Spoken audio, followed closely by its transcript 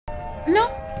No,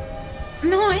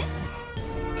 no, eh?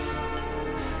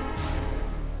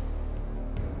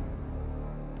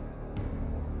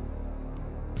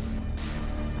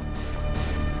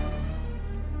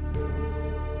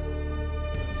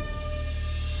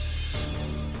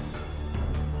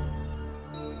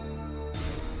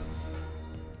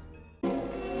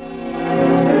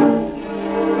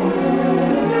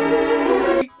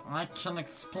 I can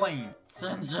explain.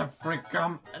 Then Jeffrey,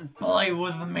 come and play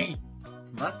with me.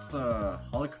 That's a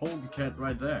Hulk Hogan cat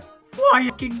right there. Why,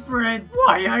 fucking Brent?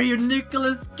 Why are you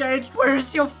Nicolas Cage?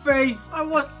 Where's your face? I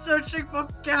was searching for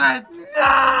cat.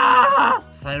 No!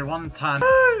 Say one time.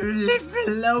 Leave me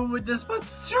alone with this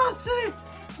monstrosity.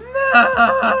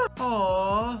 No!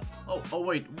 Oh,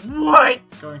 wait.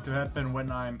 What's going to happen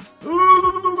when I'm...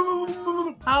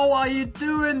 How are you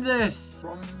doing this?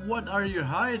 From what are you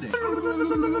hiding? Get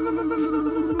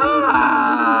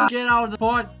out of the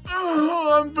pot.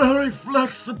 I'm very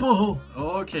flexible.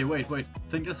 Okay, wait.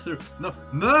 Think this through. No.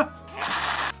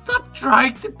 Stop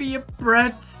trying to be a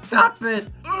bread. Stop it.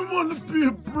 I want to be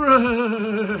a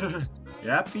bread. You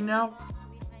happy now?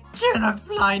 Can I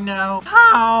fly now?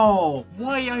 How?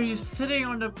 Why are you sitting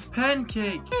on the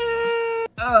pancake?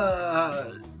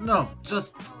 No,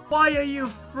 just why are you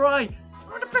fried? I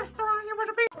want to be fried, I want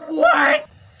to be... What?